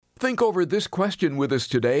Think over this question with us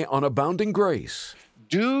today on Abounding Grace.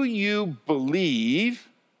 Do you believe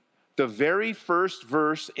the very first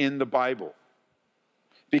verse in the Bible?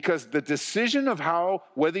 Because the decision of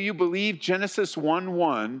whether you believe Genesis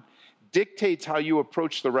 1:1 dictates how you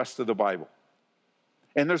approach the rest of the Bible.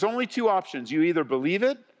 And there's only two options. You either believe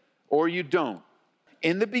it or you don't.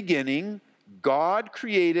 In the beginning, God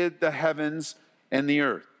created the heavens and the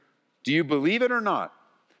earth. Do you believe it or not?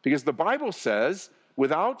 Because the Bible says,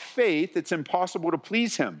 without faith, it's impossible to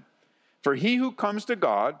please him. For he who comes to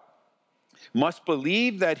God must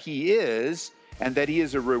believe that he is, and that he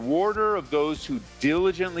is a rewarder of those who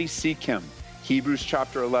diligently seek him. Hebrews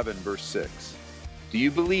chapter 11, verse 6. Do you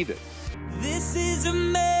believe it? This is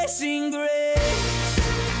amazing grace.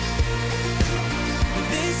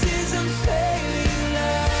 This is unfailing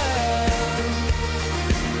love.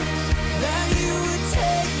 That you would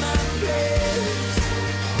take my place.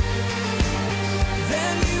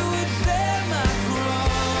 That you would bear my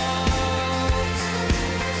cross.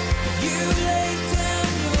 You laid down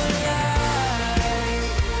your life.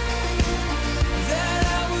 That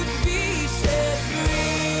I would be set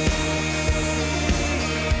free.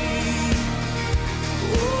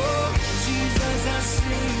 Oh, Jesus, I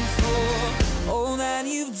sing for all that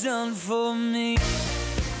you've done for me.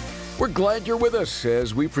 We're glad you're with us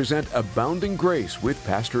as we present Abounding Grace with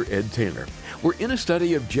Pastor Ed Taylor. We're in a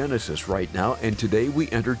study of Genesis right now, and today we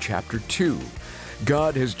enter chapter 2.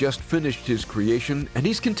 God has just finished his creation, and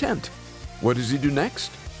he's content. What does he do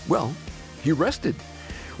next? Well, he rested.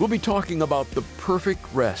 We'll be talking about the perfect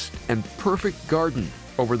rest and perfect garden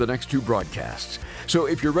over the next two broadcasts. So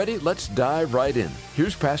if you're ready, let's dive right in.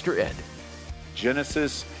 Here's Pastor Ed.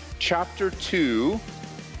 Genesis chapter 2.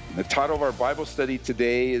 The title of our Bible study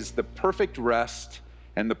today is The Perfect Rest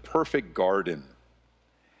and the Perfect Garden.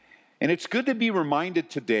 And it's good to be reminded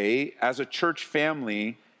today as a church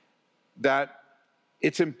family that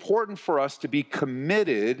it's important for us to be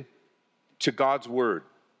committed to God's Word.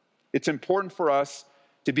 It's important for us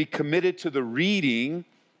to be committed to the reading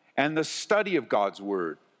and the study of God's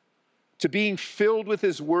Word, to being filled with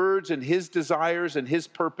His words and His desires and His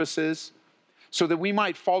purposes, so that we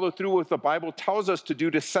might follow through what the Bible tells us to do,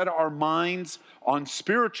 to set our minds on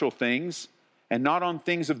spiritual things and not on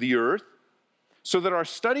things of the earth, so that our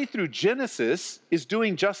study through Genesis is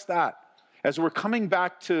doing just that. As we're coming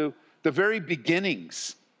back to the very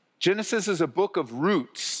beginnings, Genesis is a book of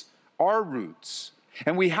roots, our roots.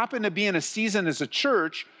 And we happen to be in a season as a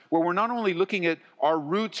church where we're not only looking at our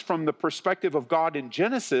roots from the perspective of God in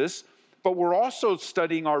Genesis, but we're also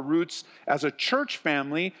studying our roots as a church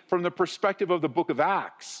family from the perspective of the book of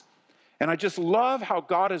Acts. And I just love how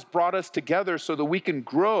God has brought us together so that we can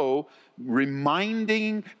grow,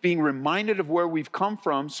 being reminded of where we've come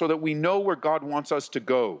from so that we know where God wants us to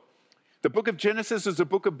go. The book of Genesis is a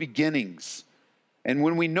book of beginnings. And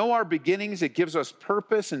when we know our beginnings, it gives us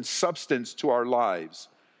purpose and substance to our lives.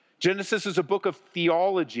 Genesis is a book of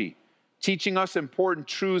theology, teaching us important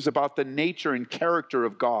truths about the nature and character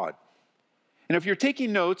of God. And if you're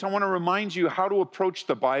taking notes, I want to remind you how to approach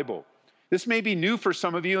the Bible. This may be new for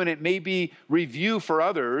some of you, and it may be review for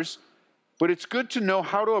others, but it's good to know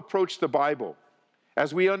how to approach the Bible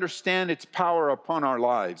as we understand its power upon our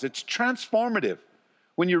lives. It's transformative.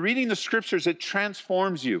 When you're reading the scriptures, it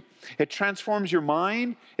transforms you. It transforms your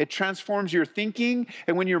mind. It transforms your thinking.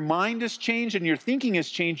 And when your mind is changed and your thinking is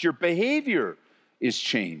changed, your behavior is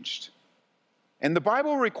changed. And the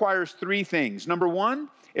Bible requires three things. Number one,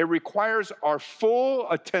 it requires our full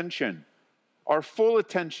attention. Our full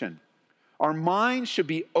attention. Our mind should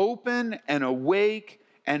be open and awake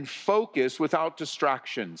and focused without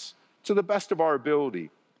distractions to the best of our ability.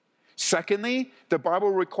 Secondly, the Bible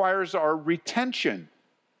requires our retention.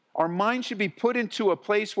 Our mind should be put into a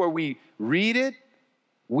place where we read it,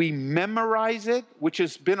 we memorize it, which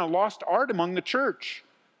has been a lost art among the church.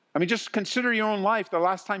 I mean, just consider your own life, the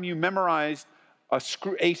last time you memorized a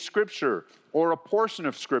scripture or a portion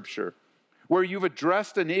of scripture, where you've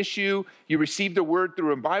addressed an issue, you received a word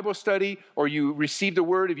through a Bible study, or you received a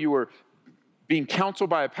word if you were being counseled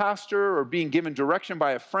by a pastor or being given direction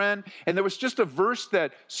by a friend, and there was just a verse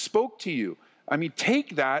that spoke to you. I mean,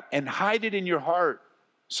 take that and hide it in your heart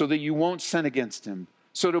so that you won't sin against him,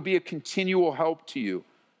 so it'll be a continual help to you.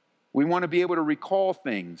 We want to be able to recall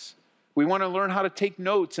things. We want to learn how to take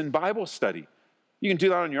notes in Bible study. You can do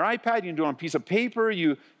that on your iPad, you can do it on a piece of paper,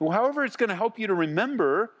 however it's going to help you to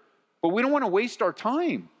remember, but we don't want to waste our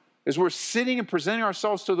time. As we're sitting and presenting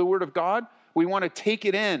ourselves to the Word of God, we want to take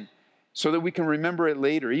it in so that we can remember it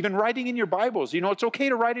later. Even writing in your Bibles. It's okay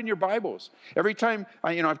to write in your Bibles. Every time,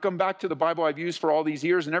 I've come back to the Bible I've used for all these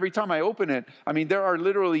years, and every time I open it, there are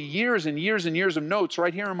literally years and years and years of notes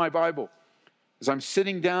right here in my Bible. As I'm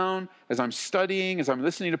sitting down, as I'm studying, as I'm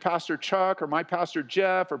listening to Pastor Chuck or my Pastor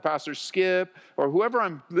Jeff or Pastor Skip or whoever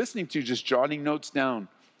I'm listening to, just jotting notes down.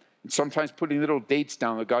 And sometimes putting little dates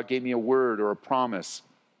down that God gave me a word or a promise.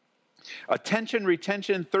 Attention,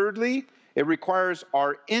 retention, thirdly, it requires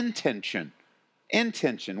our intention.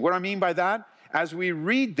 Intention. What I mean by that, as we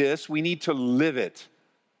read this, we need to live it.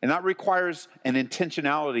 And that requires an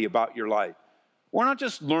intentionality about your life. We're not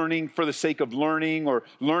just learning for the sake of learning or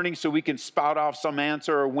learning so we can spout off some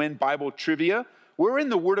answer or win Bible trivia. We're in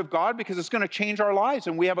the Word of God because it's going to change our lives,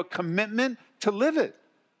 and we have a commitment to live it,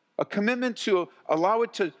 a commitment to allow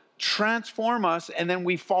it to transform us, and then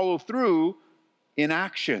we follow through in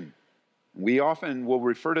action. We often will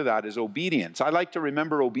refer to that as obedience. I like to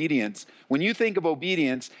remember obedience. When you think of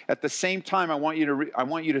obedience, at the same time, I want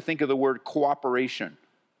you to think of the word cooperation.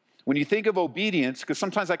 When you think of obedience, because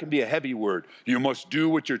sometimes that can be a heavy word, you must do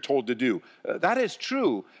what you're told to do. That is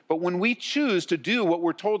true, but when we choose to do what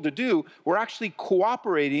we're told to do, we're actually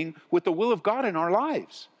cooperating with the will of God in our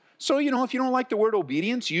lives. So, if you don't like the word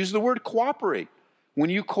obedience, use the word cooperate.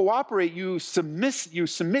 When you cooperate, you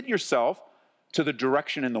submit yourself to the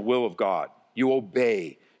direction and the will of God. You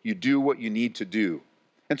obey. You do what you need to do.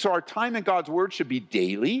 And so our time in God's Word should be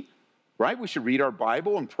daily, right? We should read our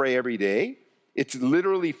Bible and pray every day. It's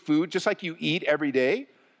literally food, just like you eat every day,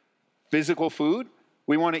 physical food.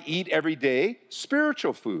 We want to eat every day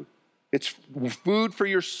spiritual food. It's food for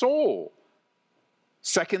your soul.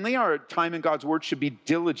 Secondly, our time in God's Word should be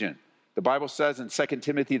diligent. The Bible says in 2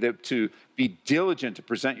 Timothy that to be diligent to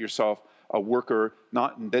present yourself a worker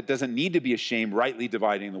that doesn't need to be ashamed, rightly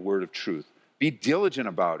dividing the word of truth. Be diligent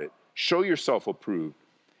about it. Show yourself approved.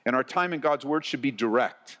 And our time in God's Word should be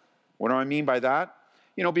direct. What do I mean by that?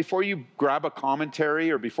 Before you grab a commentary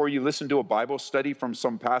or before you listen to a Bible study from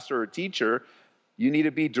some pastor or teacher, you need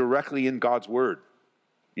to be directly in God's Word.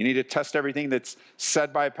 You need to test everything that's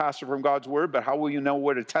said by a pastor from God's Word, but how will you know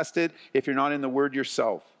where to test it if you're not in the Word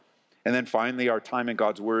yourself? And then finally, our time in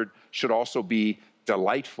God's Word should also be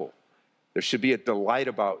delightful. There should be a delight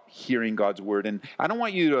about hearing God's Word. And I don't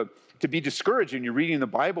want you to be discouraged when you're reading the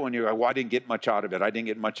Bible and you're like, well, I didn't get much out of it. I didn't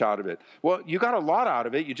get much out of it. Well, you got a lot out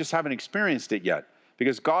of it. You just haven't experienced it yet.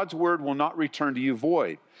 Because God's Word will not return to you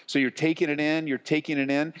void. So you're taking it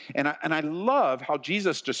in. And I love how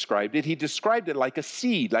Jesus described it. He described it like a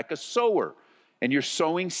seed, like a sower. And you're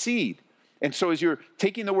sowing seed. And so as you're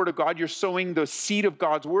taking the Word of God, you're sowing the seed of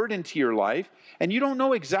God's Word into your life. And you don't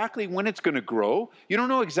know exactly when it's going to grow. You don't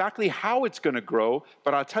know exactly how it's going to grow.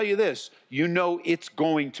 But I'll tell you this, you know it's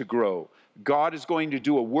going to grow. God is going to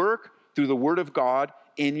do a work through the Word of God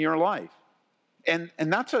in your life. And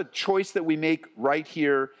that's a choice that we make right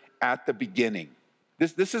here at the beginning.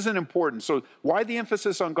 This isn't important. So why the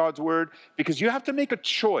emphasis on God's Word? Because you have to make a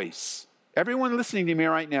choice. Everyone listening to me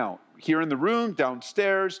right now, here in the room,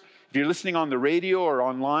 downstairs, if you're listening on the radio or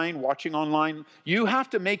online, watching online, you have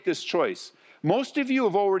to make this choice. Most of you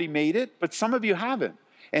have already made it, but some of you haven't.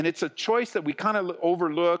 And it's a choice that we kind of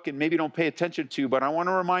overlook and maybe don't pay attention to, but I want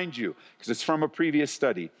to remind you, because it's from a previous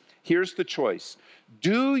study. Here's the choice.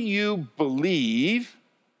 Do you believe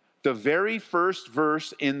the very first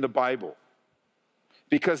verse in the Bible?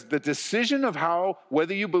 Because the decision of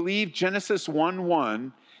whether you believe Genesis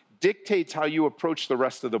 1:1 dictates how you approach the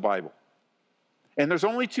rest of the Bible. And there's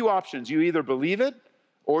only two options. You either believe it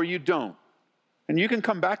or you don't. And you can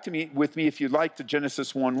come back with me if you'd like to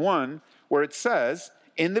Genesis 1:1, where it says,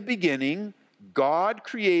 in the beginning, God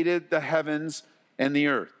created the heavens and the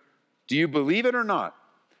earth. Do you believe it or not?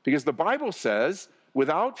 Because the Bible says,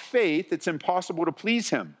 without faith, it's impossible to please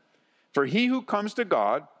him. For he who comes to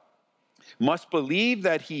God must believe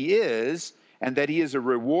that he is, and that he is a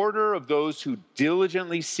rewarder of those who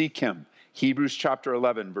diligently seek him. Hebrews chapter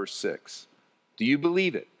 11, verse 6. Do you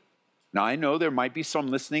believe it? Now, I know there might be some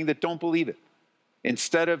listening that don't believe it.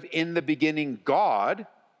 Instead of in the beginning God,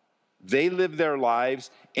 they live their lives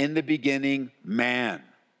in the beginning man.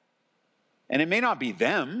 And it may not be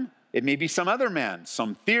them. It may be some other man,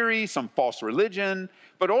 some theory, some false religion.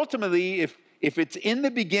 But ultimately, if it's in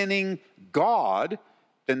the beginning God,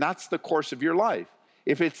 then that's the course of your life.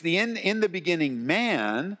 If it's in the beginning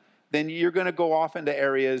man, then you're going to go off into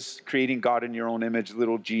areas creating God in your own image,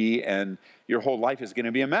 little g, and your whole life is going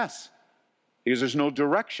to be a mess. Because there's no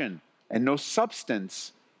direction and no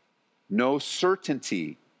substance, no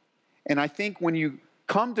certainty. And I think when you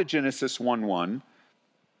come to Genesis 1:1,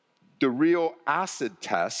 the real acid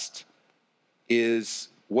test is,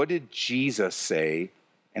 what did Jesus say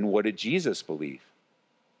And what did Jesus believe?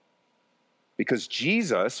 Because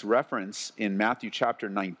Jesus reference in Matthew chapter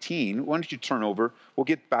 19, why don't you turn over? We'll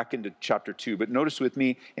get back into chapter 2, but notice with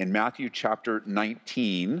me in Matthew chapter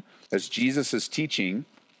 19, as Jesus is teaching,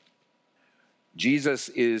 Jesus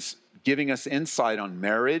is giving us insight on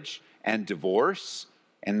marriage and divorce.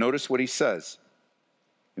 And notice what he says.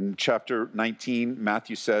 In chapter 19,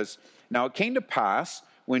 Matthew says, "Now it came to pass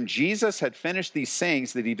when Jesus had finished these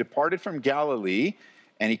sayings that he departed from Galilee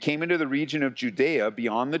and he came into the region of Judea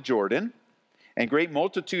beyond the Jordan. And great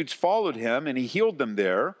multitudes followed him, and he healed them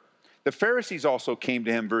there. The Pharisees also came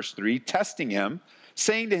to him," verse 3, "testing him,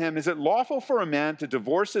 saying to him, 'Is it lawful for a man to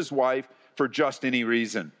divorce his wife for just any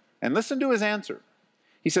reason?'" And listen to his answer.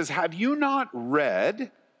 He says, "Have you not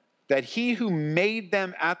read that he who made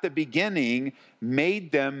them at the beginning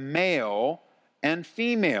made them male and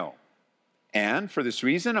female? And for this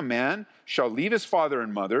reason, a man shall leave his father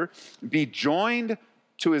and mother, be joined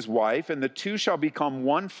to his wife, and the two shall become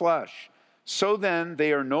one flesh. So then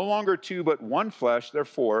they are no longer two, but one flesh.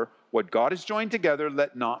 Therefore, what God has joined together,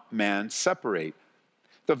 let not man separate."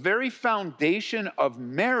 The very foundation of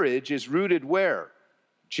marriage is rooted where?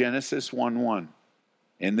 Genesis 1:1.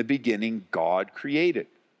 In the beginning, God created.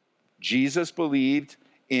 Jesus believed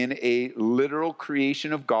in a literal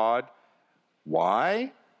creation of God.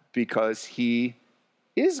 Why? Because he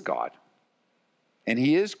is God, and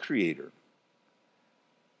he is creator.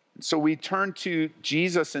 So we turn to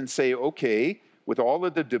Jesus and say, okay, with all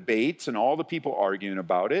of the debates and all the people arguing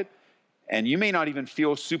about it, and you may not even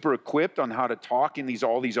feel super equipped on how to talk in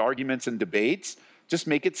all these arguments and debates, just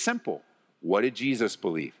make it simple. What did Jesus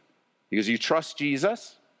believe? Because you trust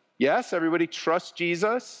Jesus. Yes, everybody trusts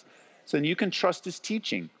Jesus. So then you can trust his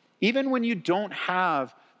teaching. Even when you don't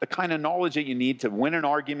have the kind of knowledge that you need to win an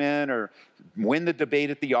argument or win the debate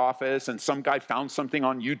at the office, and some guy found something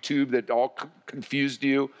on YouTube that all confused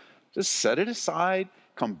you, just set it aside,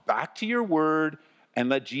 come back to your word, and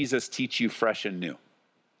let Jesus teach you fresh and new.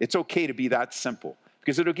 It's okay to be that simple,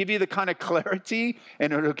 because it'll give you the kind of clarity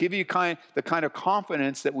and it'll give you the kind of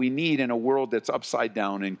confidence that we need in a world that's upside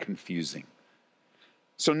down and confusing.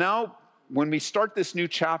 So now, when we start this new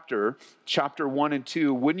chapter, chapter 1 and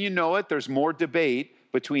 2, wouldn't you know it, there's more debate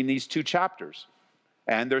between these two chapters.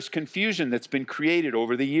 And there's confusion that's been created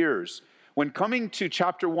over the years. When coming to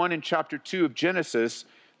chapter 1 and chapter 2 of Genesis,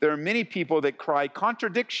 there are many people that cry,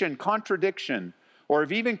 contradiction, contradiction, or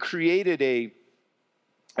have even created a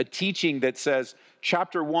teaching that says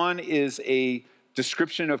chapter 1 is a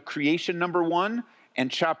description of creation number 1,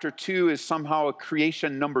 and chapter 2 is somehow a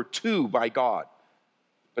creation number 2 by God.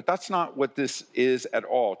 But that's not what this is at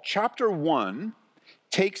all. Chapter 1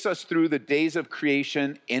 takes us through the days of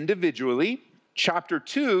creation individually. Chapter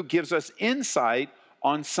 2 gives us insight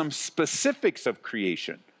on some specifics of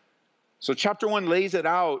creation. So chapter 1 lays it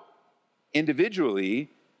out individually,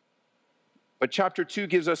 but chapter 2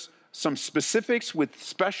 gives us some specifics with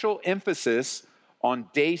special emphasis on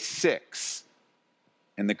day 6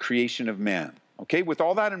 and the creation of man. Okay, with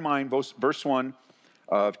all that in mind, verse 1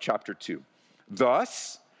 of chapter 2.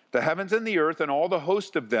 "Thus, the heavens and the earth and all the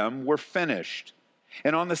host of them were finished.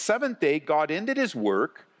 And on the seventh day, God ended his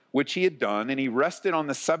work, which he had done, and he rested on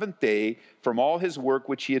the seventh day from all his work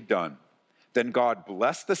which he had done. Then God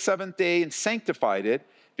blessed the seventh day and sanctified it,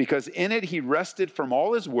 because in it he rested from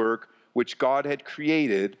all his work which God had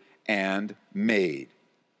created and made."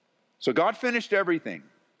 So God finished everything.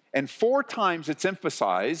 And 4 times it's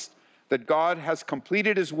emphasized that God has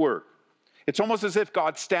completed his work. It's almost as if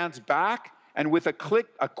God stands back and with a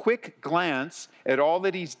quick glance at all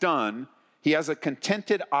that he's done, he has a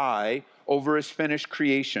contented eye over his finished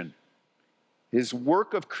creation. His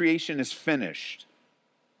work of creation is finished.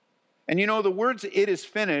 And you know, the words "it is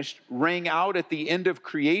finished" rang out at the end of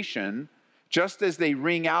creation, just as they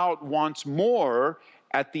ring out once more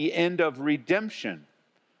at the end of redemption.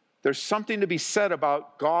 There's something to be said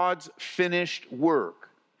about God's finished work.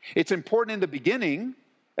 It's important in the beginning,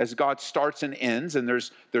 as God starts and ends, and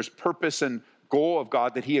there's purpose and goal of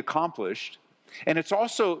God that he accomplished. And it's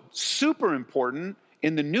also super important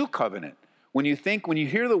in the new covenant. When you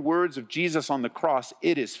hear the words of Jesus on the cross,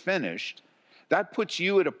 "it is finished," that puts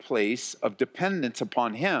you at a place of dependence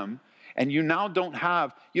upon him, and you now don't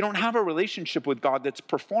have a relationship with God that's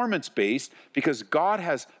performance-based, because God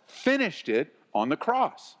has finished it on the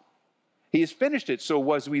cross. He has finished it.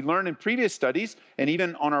 So as we learned in previous studies, and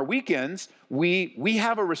even on our weekends, we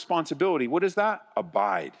have a responsibility. What is that?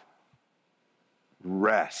 Abide.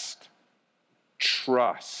 Rest.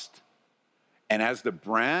 Trust. And as the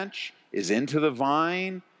branch is into the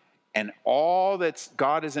vine, and all that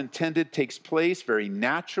God has intended takes place very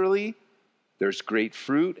naturally, There's great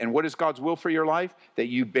fruit. And what is God's will for your life? That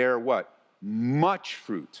you bear what? Much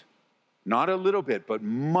fruit. Not a little bit, but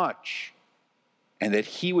much. And that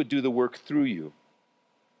he would do the work through you.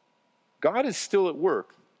 God is still at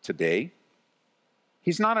work today.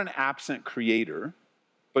 He's not an absent creator,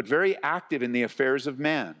 but very active in the affairs of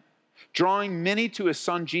man, drawing many to his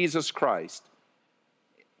Son, Jesus Christ,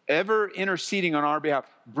 ever interceding on our behalf,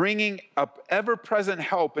 bringing up ever-present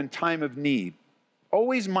help in time of need,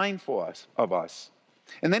 always mindful of us.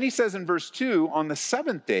 And then he says in verse 2, on the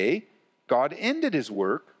seventh day, God ended his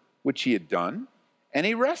work, which he had done, and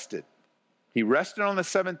he rested. He rested on the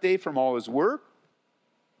seventh day from all his work,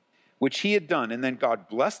 which he had done. And then God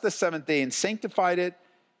blessed the seventh day and sanctified it,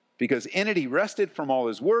 because in it he rested from all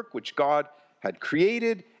his work, which God had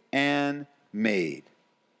created and made.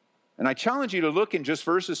 And I challenge you to look in just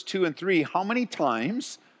verses 2 and 3, how many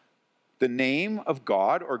times the name of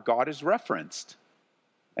God or God is referenced.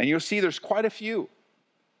 And you'll see there's quite a few,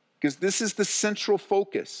 because this is the central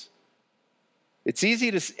focus. It's easy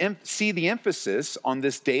to see the emphasis on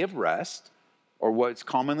this day of rest, or what's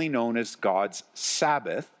commonly known as God's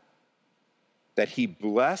Sabbath, that he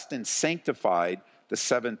blessed and sanctified the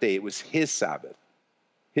seventh day. It was his Sabbath.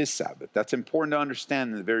 His Sabbath. That's important to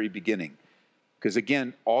understand in the very beginning. Because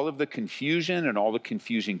again, all of the confusion and all the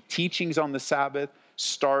confusing teachings on the Sabbath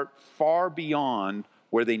start far beyond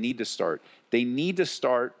where they need to start. They need to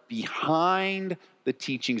start behind the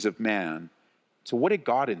teachings of man. So what did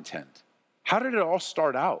God intend? How did it all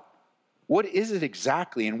start out? What is it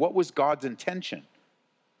exactly, and what was God's intention?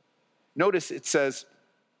 Notice it says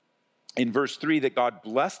in verse 3 that God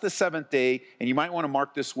blessed the seventh day, and you might want to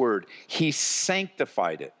mark this word. He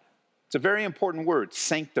sanctified it. It's a very important word,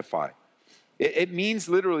 sanctify. It means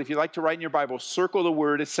literally, if you like to write in your Bible, circle the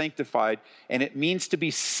word as sanctified, and it means to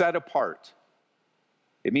be set apart.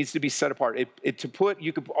 It means to be set apart.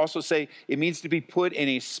 You could also say it means to be put in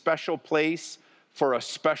a special place for a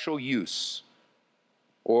special use.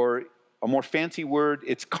 Or a more fancy word,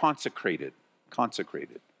 it's consecrated.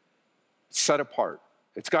 Consecrated. Set apart.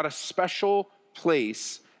 It's got a special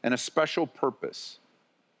place and a special purpose.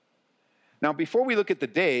 Now, before we look at the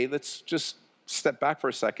day, let's just step back for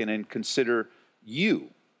a second and consider you.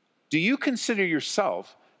 Do you consider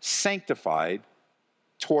yourself sanctified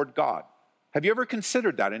toward God? Have you ever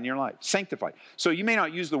considered that in your life? Sanctified. So you may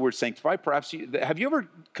not use the word sanctified. Perhaps have you ever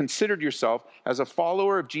considered yourself as a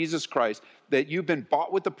follower of Jesus Christ, that you've been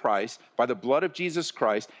bought with a price by the blood of Jesus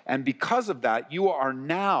Christ, and because of that, you are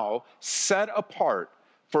now set apart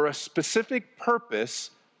for a specific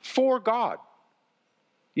purpose for God?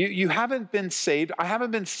 You haven't been saved. I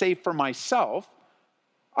haven't been saved for myself.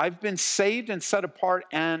 I've been saved and set apart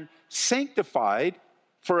and sanctified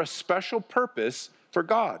for a special purpose for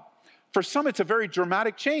God. For some, it's a very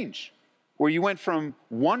dramatic change, where you went from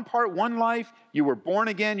one life, you were born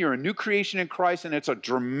again, you're a new creation in Christ, and it's a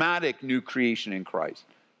dramatic new creation in Christ.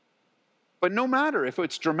 But no matter if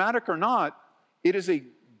it's dramatic or not, it is a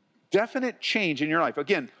definite change in your life.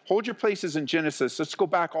 Again, hold your places in Genesis. Let's go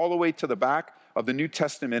back all the way to the back of the New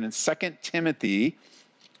Testament in 2 Timothy.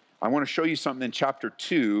 I want to show you something in chapter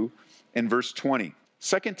 2 and verse 20.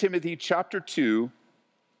 2 Timothy chapter 2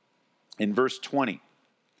 in verse 20.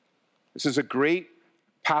 This is a great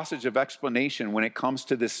passage of explanation when it comes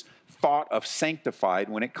to this thought of sanctified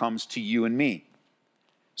when it comes to you and me.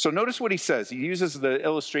 So notice what he says. He uses the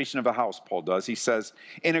illustration of a house, Paul does. He says,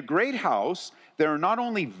 in a great house, there are not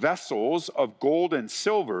only vessels of gold and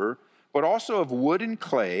silver, but also of wood and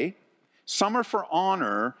clay. Some are for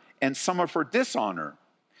honor and some are for dishonor.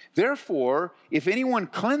 Therefore, if anyone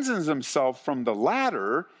cleanses himself from the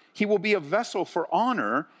latter, he will be a vessel for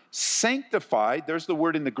honor, sanctified, there's the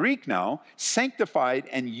word in the Greek now, sanctified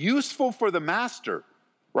and useful for the master,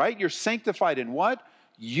 right? You're sanctified in what?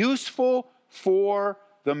 Useful for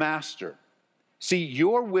the master. See,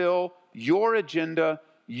 your will, your agenda,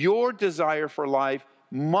 your desire for life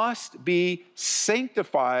must be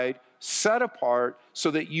sanctified, set apart,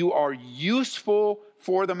 so that you are useful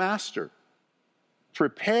for the master.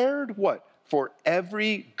 Prepared what? For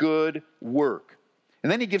every good work.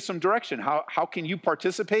 And then he gives some direction. How can you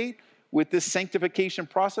participate with this sanctification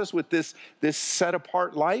process, with this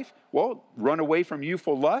set-apart life? Well, run away from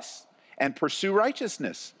youthful lusts and pursue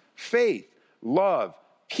righteousness, faith, love,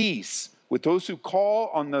 peace with those who call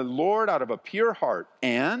on the Lord out of a pure heart,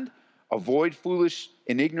 and avoid foolish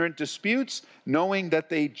and ignorant disputes, knowing that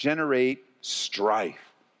they generate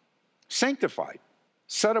strife. Sanctified,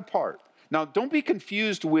 set apart. Now, don't be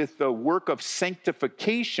confused with the work of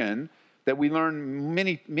sanctification that we learned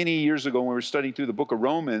many years ago when we were studying through the book of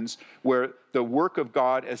Romans, where the work of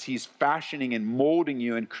God as he's fashioning and molding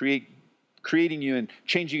you and creating you and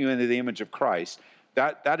changing you into the image of Christ.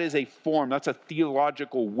 That is a form, that's a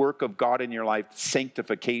theological work of God in your life,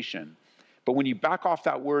 sanctification. But when you back off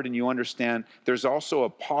that word and you understand there's also a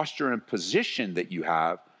posture and position that you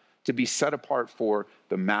have to be set apart for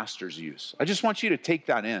the master's use. I just want you to take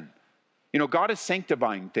that in. You know, God is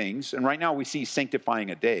sanctifying things, and right now we see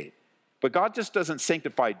sanctifying a day. But God just doesn't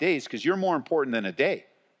sanctify days because you're more important than a day.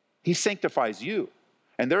 He sanctifies you.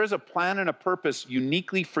 And there is a plan and a purpose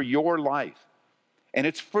uniquely for your life. And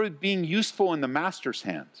it's for being useful in the master's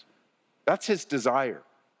hands. That's his desire.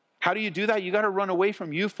 How do you do that? You got to run away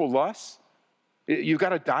from youthful lusts. You've got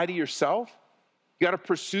to die to yourself. You got to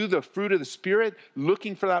pursue the fruit of the Spirit,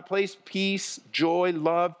 looking for that place, peace, joy,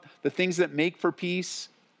 love, the things that make for peace.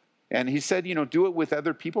 And he said, you know, do it with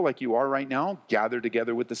other people like you are right now. Gather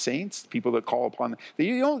together with the saints, people that call upon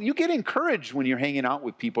you get encouraged when you're hanging out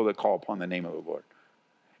with people that call upon the name of the Lord.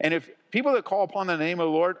 And if people that call upon the name of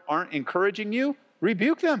the Lord aren't encouraging you,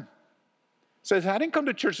 rebuke them. Says, I didn't come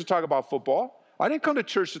to church to talk about football. I didn't come to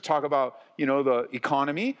church to talk about, you know, the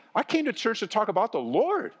economy. I came to church to talk about the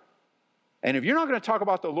Lord. And if you're not going to talk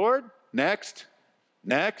about the Lord, next.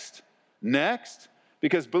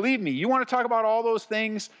 Because believe me, you want to talk about all those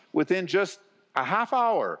things within just a half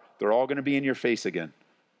hour, they're all going to be in your face again.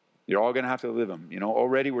 You're all going to have to live them. You know,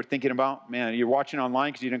 already we're thinking about, man, you're watching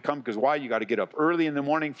online because you didn't come. Because why? You got to get up early in the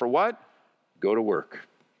morning for what? Go to work.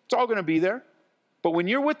 It's all going to be there. But when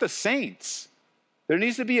you're with the saints, there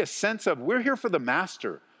needs to be a sense of, we're here for the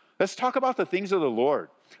master. Let's talk about the things of the Lord.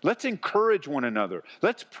 Let's encourage one another.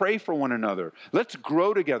 Let's pray for one another. Let's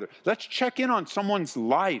grow together. Let's check in on someone's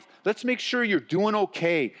life. Let's make sure you're doing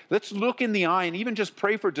okay. Let's look in the eye and even just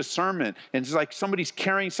pray for discernment. And it's like somebody's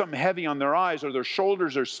carrying something heavy on their eyes or their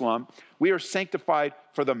shoulders are slumped. We are sanctified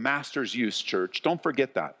for the master's use, church. Don't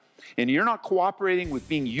forget that. And you're not cooperating with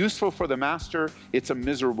being useful for the master, it's a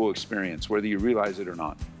miserable experience, whether you realize it or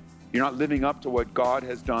not. You're not living up to what God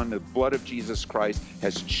has done. The blood of Jesus Christ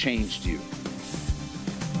has changed you.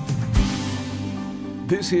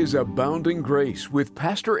 This is Abounding Grace with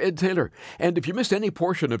Pastor Ed Taylor. And if you missed any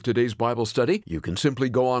portion of today's Bible study, you can simply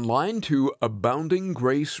go online to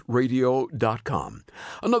aboundinggraceradio.com.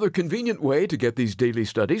 Another convenient way to get these daily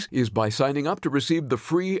studies is by signing up to receive the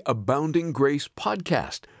free Abounding Grace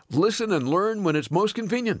podcast. Listen and learn when it's most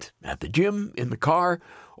convenient, at the gym, in the car,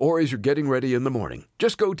 or as you're getting ready in the morning.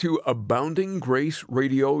 Just go to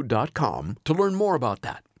aboundinggraceradio.com to learn more about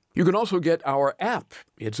that. You can also get our app.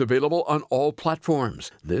 It's available on all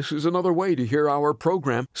platforms. This is another way to hear our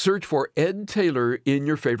program. Search for Ed Taylor in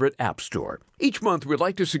your favorite app store. Each month, we'd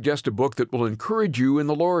like to suggest a book that will encourage you in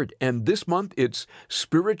the Lord. And this month, it's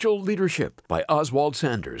Spiritual Leadership by Oswald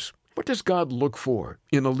Sanders. What does God look for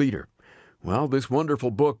in a leader? Well, this wonderful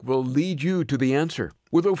book will lead you to the answer.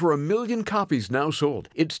 With over 1 million copies now sold,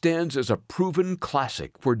 it stands as a proven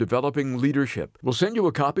classic for developing leadership. We'll send you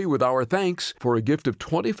a copy with our thanks for a gift of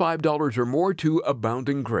 $25 or more to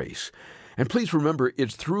Abounding Grace. And please remember,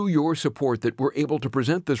 it's through your support that we're able to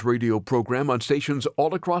present this radio program on stations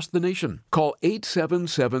all across the nation. Call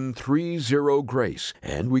 877-30-GRACE,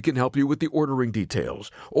 and we can help you with the ordering details.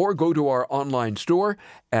 Or go to our online store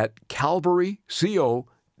at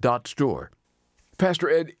calvaryco.store. Pastor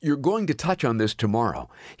Ed, you're going to touch on this tomorrow.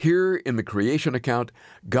 Here in the creation account,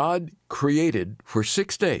 God created for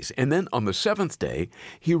 6 days, and then on the seventh day,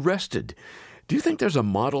 he rested. Do you think there's a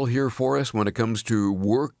model here for us when it comes to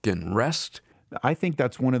work and rest? I think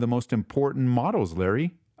that's one of the most important models,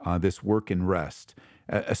 Larry, this work and rest,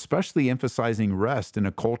 especially emphasizing rest in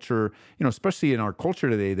a culture, especially in our culture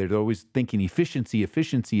today, they're always thinking efficiency.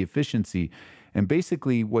 And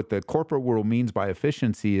basically what the corporate world means by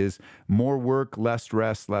efficiency is more work, less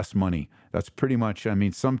rest, less money. That's pretty much,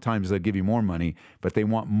 sometimes they'll give you more money, but they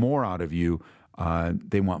want more out of you.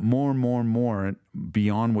 They want more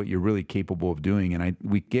beyond what you're really capable of doing. And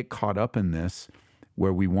we get caught up in this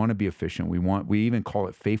where we want to be efficient. We even call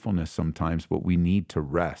it faithfulness sometimes, but we need to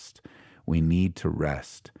rest. We need to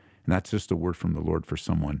rest. And that's just a word from the Lord for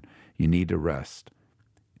someone. You need to rest.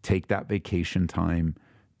 Take that vacation time.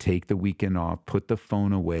 Take the weekend off, put the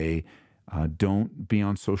phone away, don't be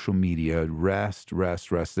on social media, rest. I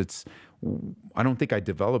don't think I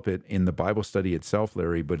develop it in the Bible study itself,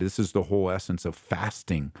 Larry, but this is the whole essence of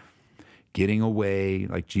fasting, getting away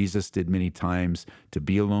like Jesus did many times to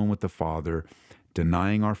be alone with the Father,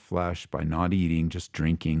 denying our flesh by not eating, just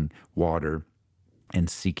drinking water and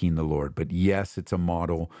seeking the Lord. But yes, it's a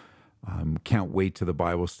model. Can't wait to the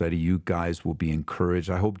Bible study. You guys will be encouraged.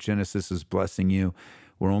 I hope Genesis is blessing you.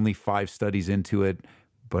 We're only 5 studies into it,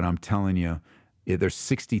 but I'm telling you, There's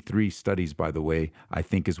 63 studies, by the way, I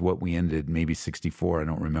think is what we ended, maybe 64, I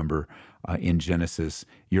don't remember, in Genesis.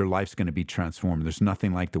 Your life's going to be transformed. There's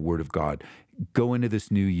nothing like the Word of God. Go into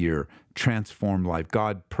this new year, transform life.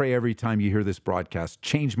 God, pray every time you hear this broadcast,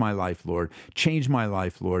 change my life, Lord. Change my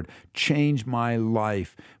life, Lord. Change my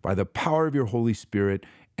life by the power of your Holy Spirit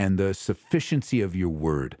and the sufficiency of your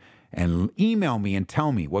Word. And email me and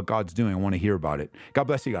tell me what God's doing. I want to hear about it. God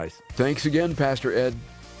bless you guys. Thanks again, Pastor Ed.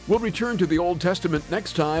 We'll return to the Old Testament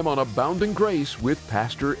next time on Abounding Grace with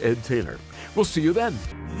Pastor Ed Taylor. We'll see you then.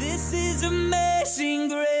 This is amazing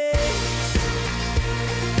grace.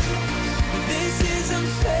 This is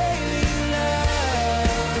unfailing love.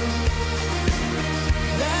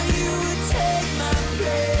 That you would take my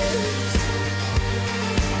place.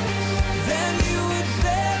 That you would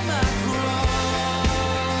bear my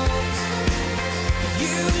cross.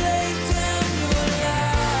 You laid down your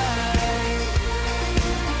life.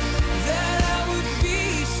 That I would be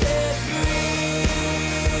set free.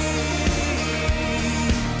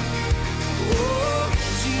 Oh,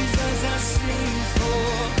 Jesus, I sing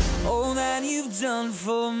for all that you've done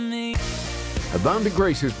for me. Abounding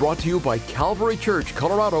Grace is brought to you by Calvary Church,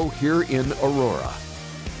 Colorado, here in Aurora.